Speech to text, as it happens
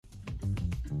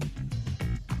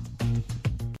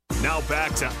Now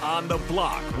back to On the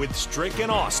Block with Strick and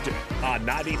Austin on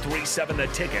 93.7 The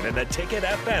Ticket and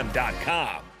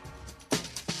theticketfm.com.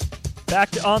 Back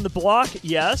to On the Block,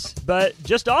 yes, but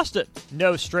just Austin.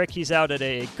 No Strick. He's out at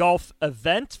a golf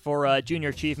event for Junior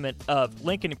Achievement of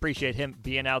Lincoln. Appreciate him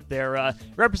being out there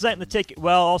representing the ticket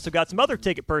well. Also got some other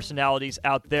ticket personalities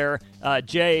out there.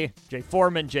 Jay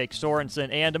Foreman, Jake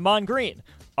Sorensen, and Amon Green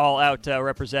all out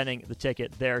representing the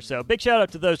ticket there. So big shout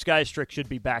out to those guys. Strick should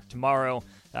be back tomorrow.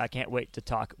 I can't wait to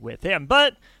talk with him.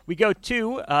 But we go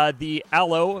to the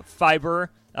Aloe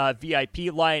Fiber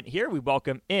VIP line here. We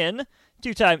welcome in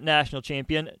two-time national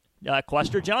champion,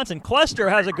 Clester Johnson. Clester,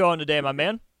 how's it going today, my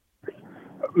man?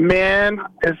 Man,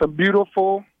 it's a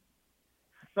beautiful,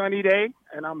 sunny day,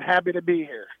 and I'm happy to be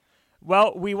here.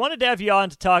 Well, we wanted to have you on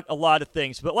to talk a lot of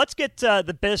things, but let's get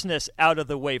the business out of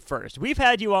the way first. We've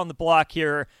had you on the block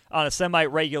here on a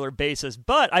semi-regular basis,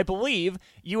 but I believe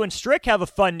you and Strick have a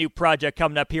fun new project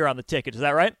coming up here on the ticket. Is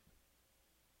that right?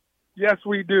 Yes,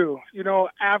 we do. You know,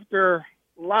 after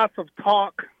lots of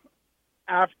talk,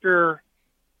 after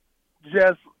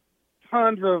just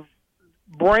tons of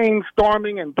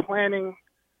brainstorming and planning,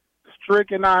 Strick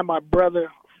and I, my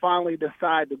brother, finally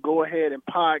decided to go ahead and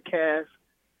podcast.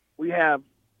 We have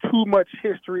too much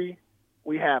history.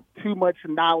 We have too much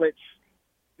knowledge.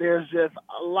 There's just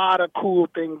a lot of cool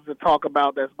things to talk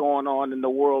about that's going on in the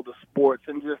world of sports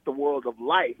and just the world of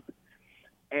life.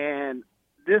 And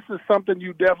this is something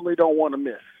you definitely don't want to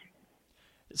miss.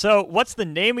 So what's the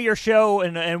name of your show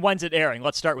and when's it airing?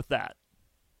 Let's start with that.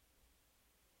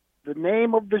 The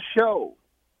name of the show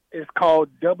is called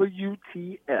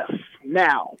WTF.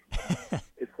 Now,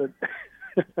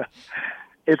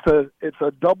 it's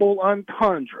a double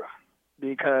entendre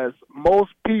because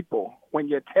most people, when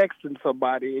you're texting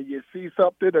somebody and you see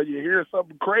something or you hear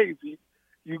something crazy,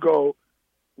 you go,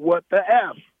 what the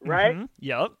F, right? Mm-hmm.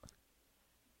 Yep.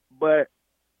 But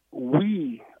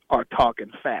we are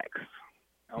talking facts,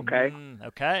 okay?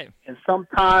 Okay. And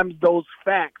sometimes those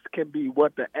facts can be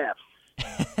what the F's.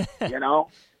 You know?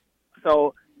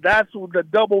 So that's the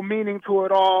double meaning to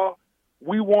it all.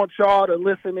 We want y'all to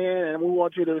listen in and we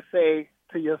want you to say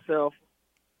to yourself,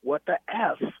 what the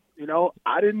F? You know,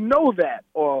 I didn't know that.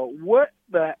 Or what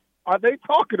the are they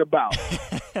talking about?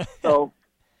 So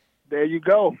there you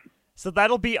go. So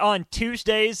that'll be on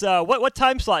Tuesdays. What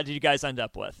time slot did you guys end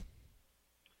up with?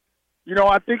 You know,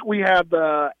 I think we have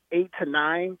the 8 to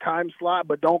 9 time slot,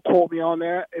 but don't quote me on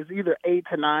that. It's either 8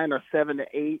 to 9 or 7 to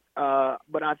 8.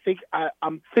 But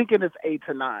I'm thinking it's 8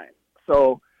 to 9.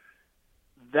 So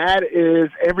that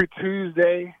is every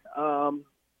Tuesday.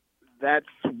 That's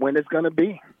when it's going to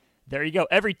be. There you go.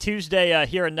 Every Tuesday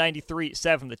here on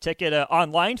 93.7 The Ticket,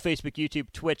 online, Facebook,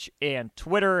 YouTube, Twitch, and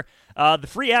Twitter. The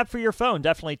free app for your phone.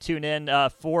 Definitely tune in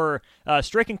for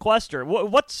Strick and Clester.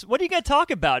 What are you going to talk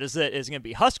about? Is it going to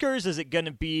be Huskers? Is it going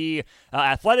to be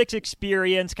athletics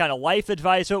experience, kind of life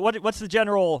advice? What's the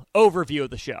general overview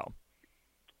of the show?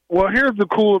 Well, here's the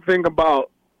cool thing about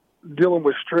dealing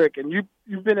with Strick, and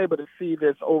you've been able to see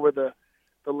this over the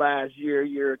last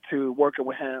year or two working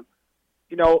with him.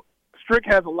 You know, Strick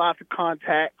has lots of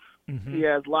contacts. Mm-hmm. He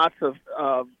has lots of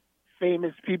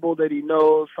famous people that he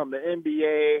knows from the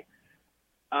NBA.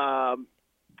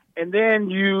 And then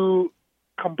you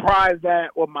comprise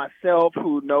that with myself,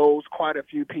 who knows quite a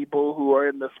few people who are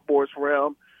in the sports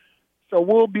realm. So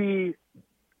we'll be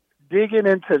digging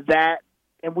into that,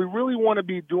 and we really want to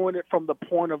be doing it from the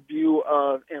point of view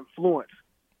of influence.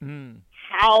 Mm.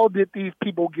 How did these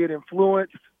people get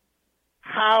influenced?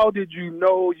 How did you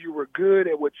know you were good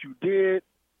at what you did?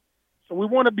 So we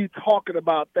want to be talking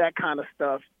about that kind of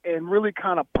stuff and really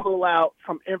kind of pull out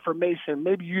some information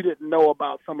maybe you didn't know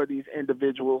about some of these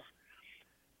individuals.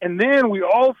 And then we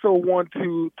also want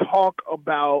to talk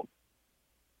about,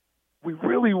 we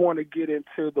really want to get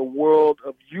into the world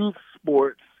of youth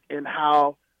sports and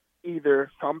how either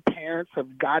some parents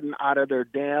have gotten out of their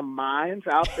damn minds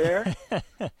out there.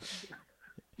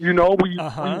 You know, we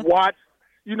watch.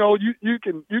 You know, you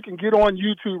can get on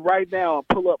YouTube right now and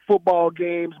pull up football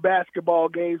games, basketball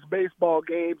games, baseball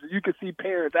games, and you can see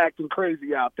parents acting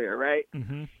crazy out there, right?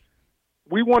 Mm-hmm.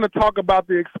 We want to talk about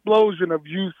the explosion of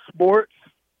youth sports.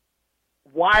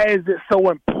 Why is it so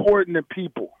important to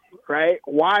people, right?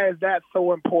 Why is that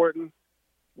so important?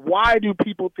 Why do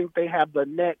people think they have the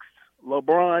next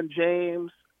LeBron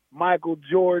James, Michael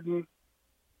Jordan,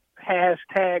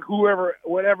 hashtag, whoever,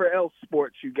 whatever else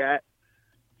sports you got?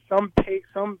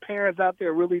 Some parents out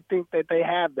there really think that they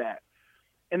have that.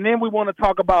 And then we want to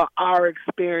talk about our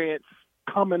experience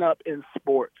coming up in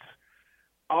sports.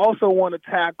 I also want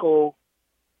to tackle,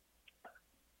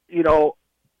 you know,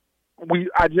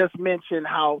 I just mentioned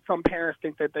how some parents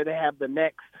think that they have the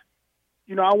next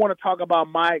I want to talk about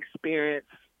my experience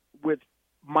with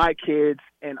my kids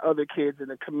and other kids in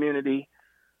the community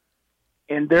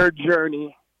and their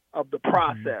journey of the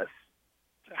process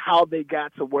to how they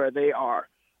got to where they are.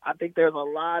 I think there's a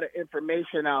lot of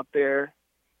information out there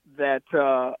that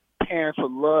parents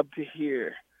would love to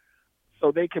hear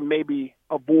so they can maybe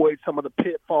avoid some of the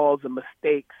pitfalls and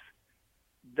mistakes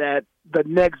that the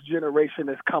next generation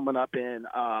is coming up in.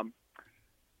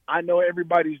 I know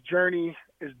everybody's journey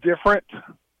is different,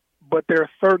 but there are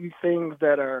certain things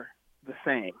that are the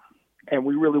same, and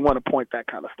we really want to point that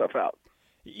kind of stuff out.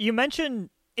 You mentioned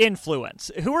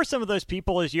influence. Who are some of those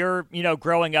people as you're,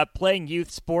 growing up playing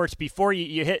youth sports before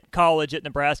you hit college at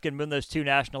Nebraska and win those 2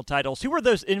 national titles? Who are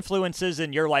those influences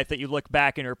in your life that you look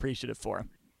back and are appreciative for?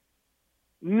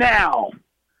 Now,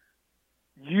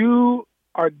 you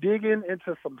are digging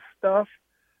into some stuff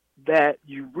that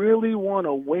you really want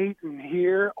to wait and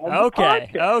hear on the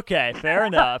podcast. Okay, fair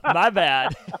enough. My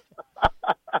bad.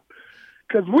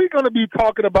 Because we're going to be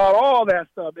talking about all that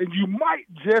stuff, and you might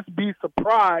just be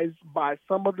surprised by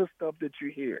some of the stuff that you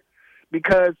hear.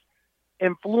 Because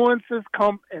influences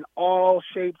come in all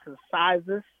shapes and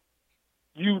sizes.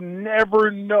 You never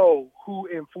know who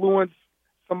influenced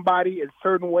somebody in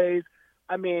certain ways.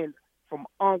 I mean, from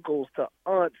uncles to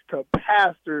aunts to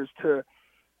pastors to,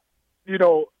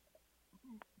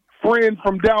 friends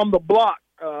from down the block,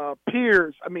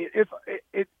 peers. I mean,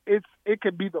 it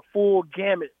could be the full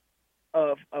gamut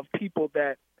of people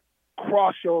that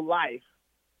cross your life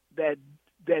that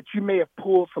you may have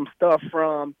pulled some stuff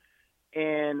from.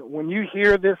 And when you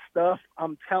hear this stuff,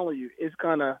 I'm telling you, it's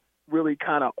going to really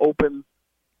kind of open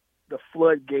the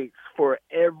floodgates for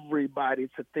everybody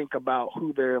to think about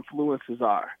who their influences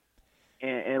are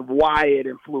and why it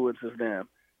influences them.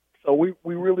 So we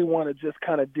really want to just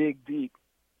kind of dig deep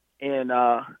and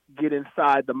get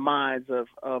inside the minds of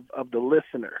the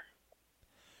listener.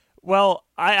 Well,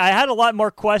 I had a lot more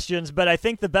questions, but I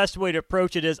think the best way to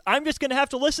approach it is I'm just going to have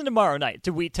to listen tomorrow night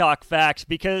to We Talk Facts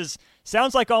because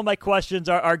sounds like all my questions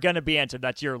are going to be answered.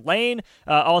 That's your lane.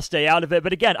 I'll stay out of it.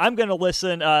 But again, I'm going to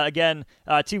listen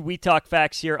to We Talk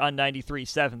Facts here on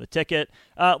 93.7 The Ticket.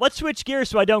 Let's switch gears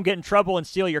so I don't get in trouble and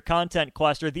steal your content,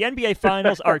 Clester. The NBA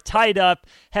Finals are tied up,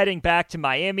 heading back to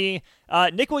Miami.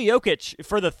 Nikola Jokic,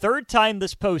 for the third time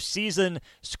this postseason,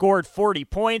 scored 40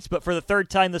 points, but for the third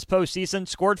time this postseason,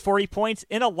 scored 40 points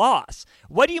in a loss.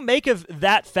 What do you make of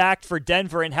that fact for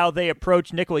Denver and how they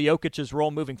approach Nikola Jokic's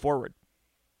role moving forward?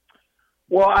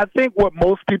 Well, I think what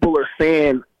most people are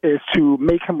saying is to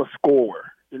make him a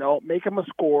scorer, make him a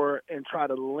scorer and try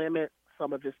to limit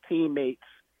some of his teammates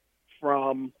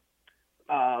from,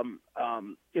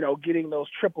 getting those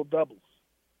triple doubles.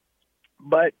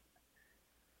 But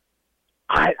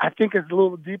I think it's a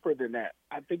little deeper than that.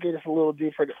 I think it's a little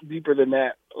deeper than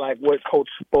that, like what Coach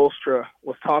Spoelstra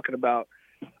was talking about.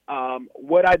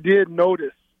 What I did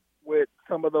notice with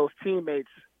some of those teammates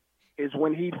is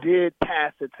when he did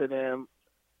pass it to them,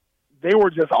 they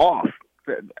were just off.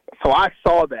 So I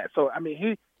saw that. So, I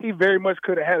mean, he very much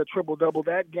could have had a triple-double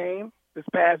this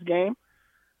past game,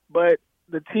 but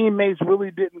the teammates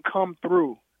really didn't come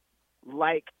through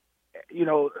like,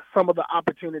 some of the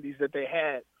opportunities that they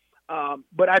had.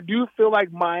 But I do feel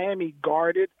like Miami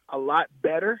guarded a lot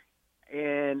better,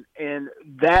 and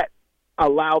that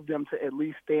allowed them to at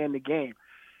least stay in the game.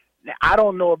 Now, I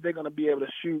don't know if they're going to be able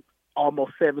to shoot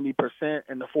almost 70%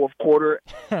 in the fourth quarter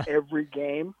every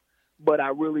game, but I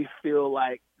really feel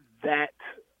like that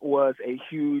was a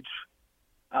huge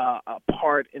a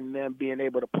part in them being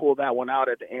able to pull that one out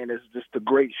at the end is just the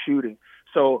great shooting.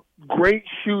 So great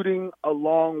shooting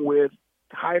along with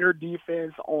tighter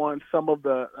defense on some of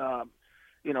the,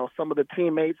 some of the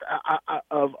teammates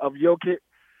of Jokic.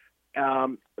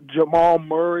 Jamal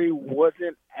Murray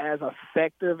wasn't as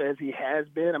effective as he has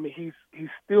been. I mean, he's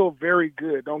still very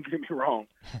good. Don't get me wrong.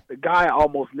 The guy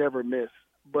almost never missed,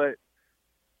 but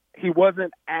he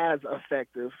wasn't as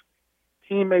effective.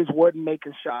 Teammates wasn't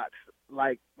making shots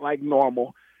like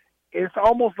normal. It's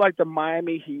almost like the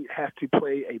Miami Heat has to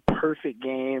play a perfect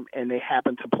game, and they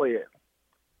happened to play it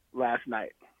last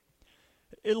night.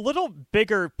 A little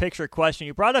bigger picture question.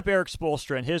 You brought up Eric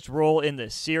Spoelstra and his role in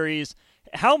this series.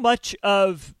 How much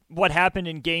of what happened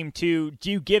in Game 2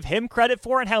 do you give him credit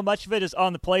for, and how much of it is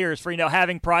on the players for,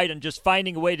 having pride and just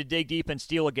finding a way to dig deep and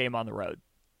steal a game on the road?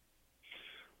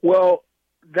 Well,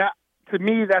 that to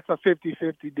me, that's a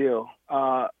 50-50 deal.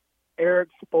 Eric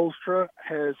Spoelstra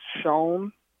has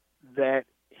shown that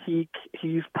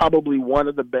he's probably one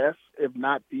of the best, if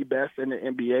not the best, in the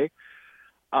NBA.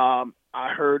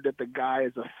 I heard that the guy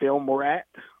is a film rat.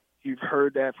 You've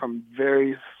heard that from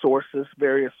various sources.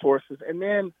 And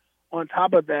then on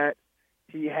top of that,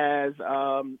 He has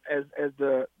as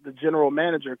the general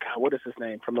manager. God, what is his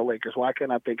name from the Lakers? Why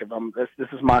can't I think of him? This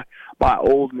is my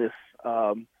oldness.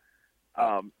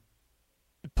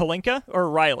 Pelinka or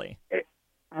Riley?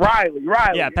 Riley.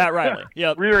 Yeah, Pat Riley.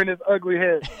 Yep. Rearing his ugly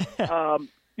head.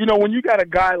 When you got a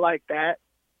guy like that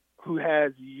who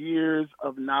has years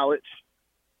of knowledge,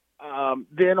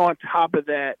 then on top of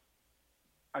that,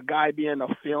 a guy being a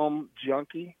film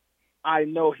junkie, I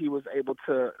know he was able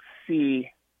to see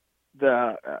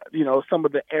some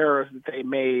of the errors that they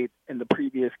made in the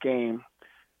previous game.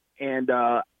 And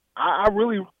I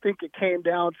really think it came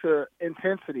down to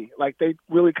intensity. Like, they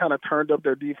really kind of turned up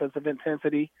their defensive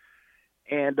intensity.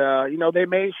 And, they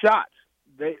made shots.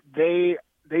 They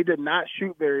did not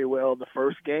shoot very well the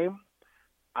first game.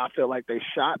 I feel like they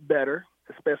shot better,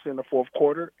 especially in the fourth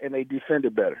quarter, and they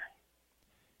defended better.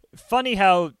 Funny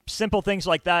how simple things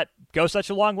like that go such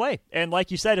a long way. And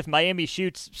like you said, if Miami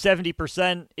shoots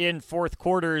 70% in fourth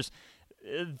quarters,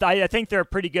 I think they're a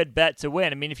pretty good bet to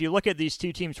win. I mean, if you look at these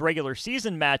two teams' regular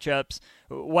season matchups,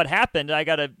 what happened, I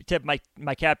got to tip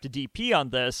my cap to DP on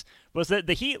this, was that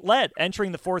the Heat led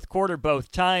entering the fourth quarter both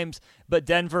times, but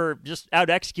Denver just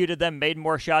out-executed them, made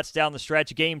more shots down the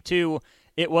stretch. Game 2,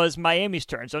 it was Miami's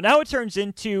turn. So now it turns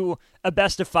into a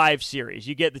best-of-5 series.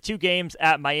 You get the 2 games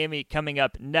at Miami coming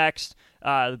up next.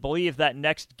 I believe that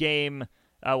next game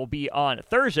will be on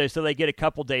Thursday, so they get a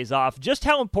couple days off. Just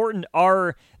how important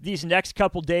are these next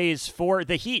couple days for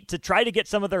the Heat to try to get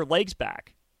some of their legs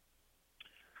back?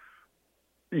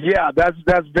 Yeah,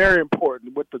 that's very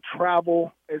important. With the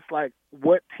travel, it's like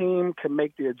what team can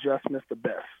make the adjustments the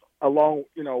best. Along,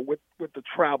 with the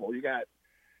travel,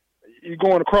 you're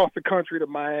going across the country to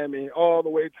Miami, all the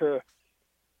way to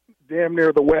damn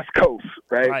near the West Coast,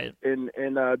 right? In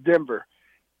Denver.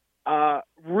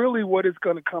 Really what it's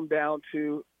going to come down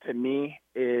to me,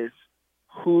 is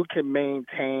who can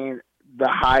maintain the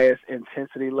highest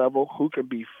intensity level, who can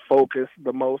be focused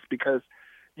the most, because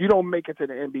you don't make it to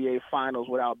the NBA Finals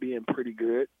without being pretty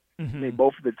good. Mm-hmm.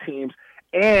 Both of the teams,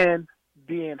 and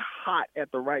being hot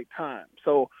at the right time.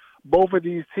 So both of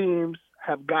these teams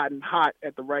have gotten hot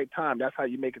at the right time. That's how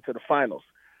you make it to the finals.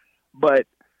 But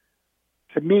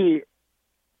to me,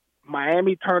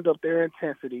 Miami turned up their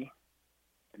intensity.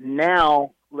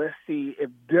 Now let's see if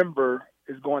Denver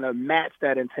is going to match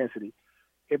that intensity.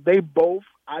 If they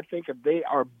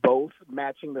are both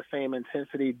matching the same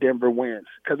intensity, Denver wins.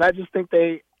 Because I just think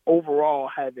they overall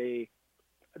have a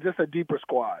deeper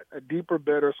squad, a deeper,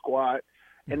 better squad.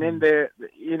 Mm-hmm. And then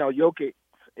Jokic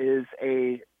is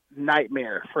a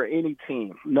nightmare for any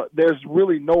team. No, there's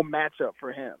really no matchup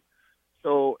for him.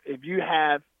 So if you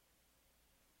have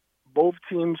both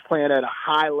teams playing at a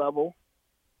high level,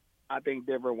 I think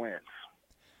Denver wins.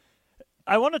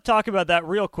 I want to talk about that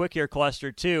real quick here,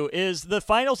 Clester, too, is the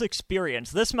finals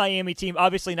experience. This Miami team,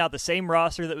 obviously not the same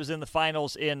roster that was in the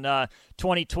finals in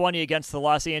 2020 against the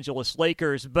Los Angeles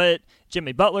Lakers, but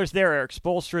Jimmy Butler's there, Eric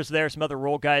Spoelstra's there, some other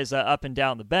role guys up and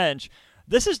down the bench.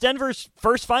 This is Denver's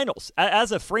first finals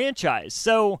as a franchise.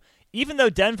 So even though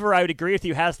Denver, I would agree with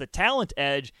you, has the talent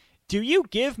edge, do you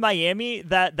give Miami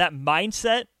that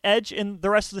mindset edge in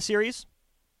the rest of the series?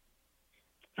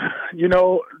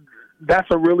 That's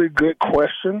a really good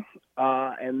question,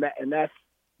 and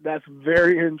that's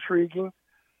very intriguing.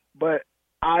 But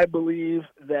I believe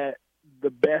that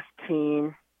the best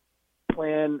team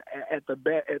playing at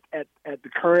the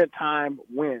current time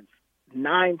wins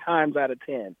 9 times out of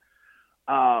 10.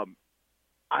 I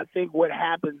think what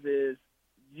happens is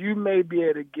you may be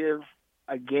able to give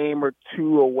a game or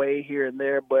 2 away here and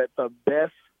there, but the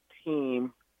best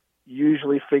team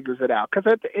usually figures it out.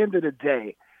 Because at the end of the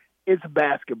day, it's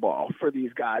basketball for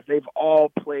these guys. They've all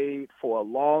played for a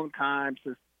long time,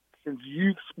 since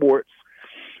youth sports.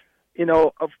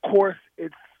 Of course,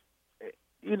 it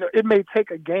may take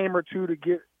a game or 2 to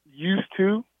get used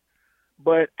to,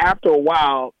 but after a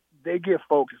while, they get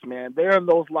focused, man. They're in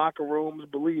those locker rooms,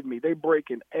 believe me, they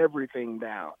breaking everything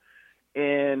down.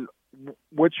 And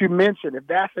what you mentioned, if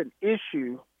that's an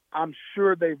issue, I'm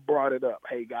sure they've brought it up.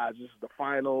 Hey, guys, this is the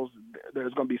finals.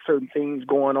 There's going to be certain things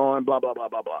going on, blah, blah, blah,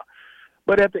 blah, blah.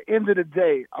 But at the end of the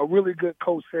day, a really good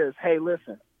coach says, hey,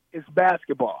 listen, it's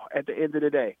basketball at the end of the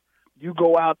day. You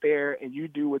go out there and you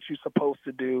do what you're supposed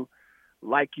to do,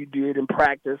 like you did in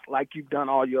practice, like you've done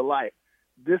all your life.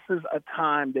 This is a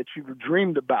time that you've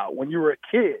dreamed about when you were a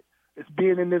kid. It's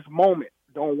being in this moment.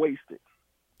 Don't waste it.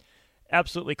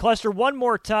 Absolutely. Clester, one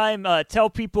more time, tell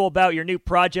people about your new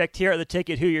project here at The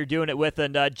Ticket, who you're doing it with,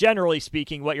 and generally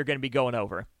speaking, what you're going to be going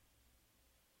over.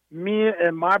 Me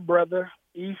and my brother,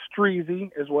 E.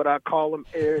 Streezy, is what I call him,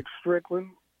 Eric Strickland,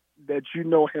 that you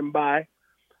know him by.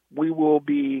 We will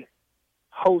be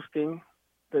hosting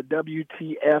the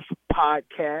WTF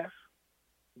podcast.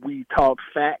 We talk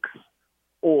facts,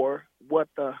 or what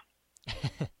the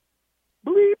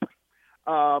bleep.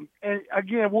 And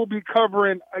again, we'll be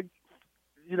covering,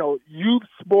 youth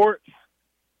sports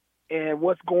and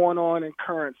what's going on in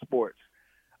current sports.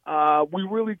 We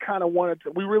really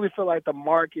we really feel like the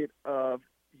market of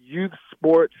youth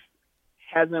sports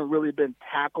hasn't really been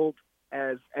tackled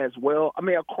as well. I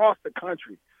mean, across the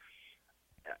country.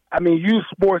 I mean, youth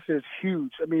sports is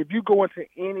huge. I mean, if you go into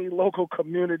any local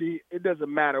community, it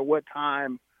doesn't matter what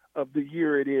time of the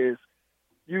year it is.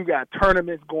 You got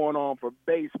tournaments going on for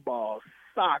baseball,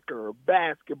 soccer,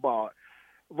 basketball.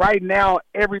 Right now,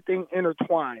 everything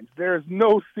intertwines. There's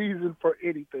no season for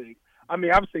anything. I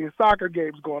mean, I've seen soccer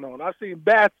games going on. I've seen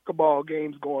basketball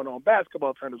games going on,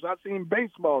 basketball tournaments. I've seen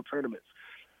baseball tournaments.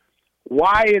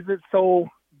 Why is it so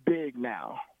big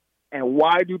now? And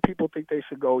why do people think they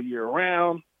should go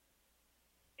year-round?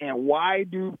 And why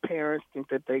do parents think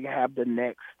that they have the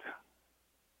next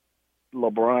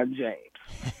LeBron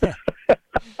James?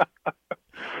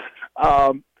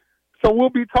 So we'll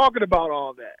be talking about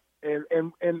all that.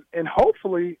 And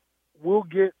hopefully we'll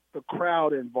get the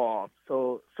crowd involved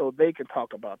so they can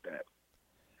talk about that.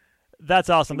 That's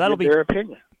awesome. That'll be their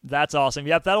opinion. That's awesome.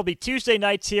 Yep, that'll be Tuesday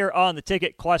nights here on The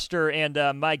Ticket. Clester and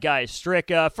my guy Strick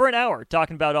for an hour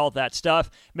talking about all that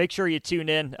stuff. Make sure you tune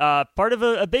in. Part of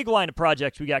a big line of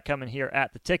projects we got coming here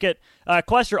at The Ticket.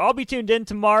 Clester, I'll be tuned in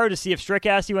tomorrow to see if Strick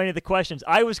asked you any of the questions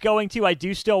I was going to. I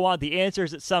do still want the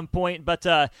answers at some point, but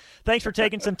thanks for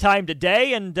taking some time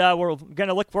today, and we're going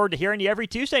to look forward to hearing you every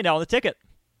Tuesday now on The Ticket.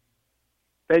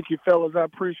 Thank you, fellas. I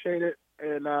appreciate it,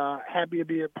 and happy to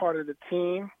be a part of the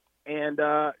team. And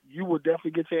you will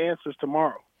definitely get your answers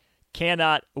tomorrow.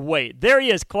 Cannot wait. There he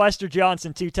is, Clester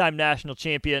Johnson, two-time national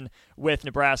champion with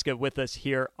Nebraska, with us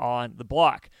here on the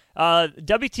block.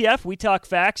 WTF, We Talk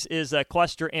Facts, is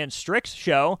Clester and Strick's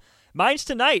show. Mine's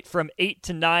tonight from 8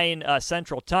 to 9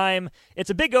 Central Time. It's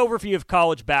a big overview of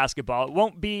college basketball. It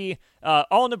won't be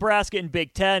all Nebraska and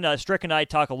Big Ten. Strick and I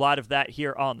talk a lot of that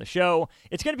here on the show.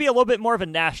 It's going to be a little bit more of a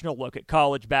national look at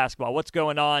college basketball, what's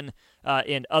going on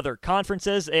in other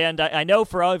conferences. And I know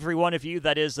for every one of you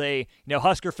that is a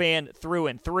Husker fan through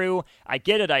and through, I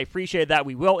get it. I appreciate that.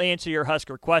 We will answer your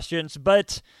Husker questions,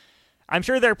 but I'm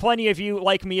sure there are plenty of you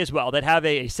like me as well that have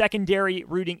a secondary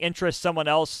rooting interest, someone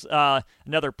else,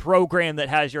 another program that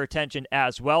has your attention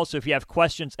as well. So if you have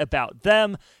questions about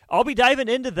them, I'll be diving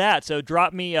into that. So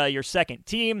drop me your second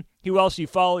team, who else you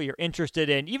follow, you're interested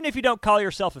in. Even if you don't call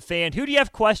yourself a fan, who do you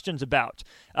have questions about?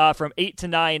 From 8 to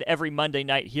 9 every Monday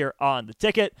night here on The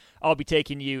Ticket. I'll be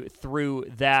taking you through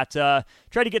that.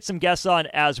 Try to get some guests on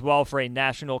as well for a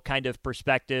national kind of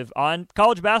perspective on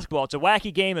college basketball. It's a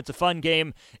wacky game. It's a fun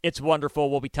game. It's wonderful.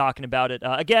 We'll be talking about it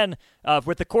again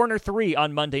with the Corner 3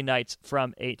 on Monday nights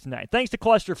from 8 to 9. Thanks to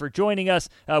Clester for joining us.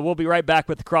 We'll be right back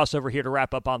with the crossover here to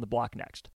wrap up on the block next.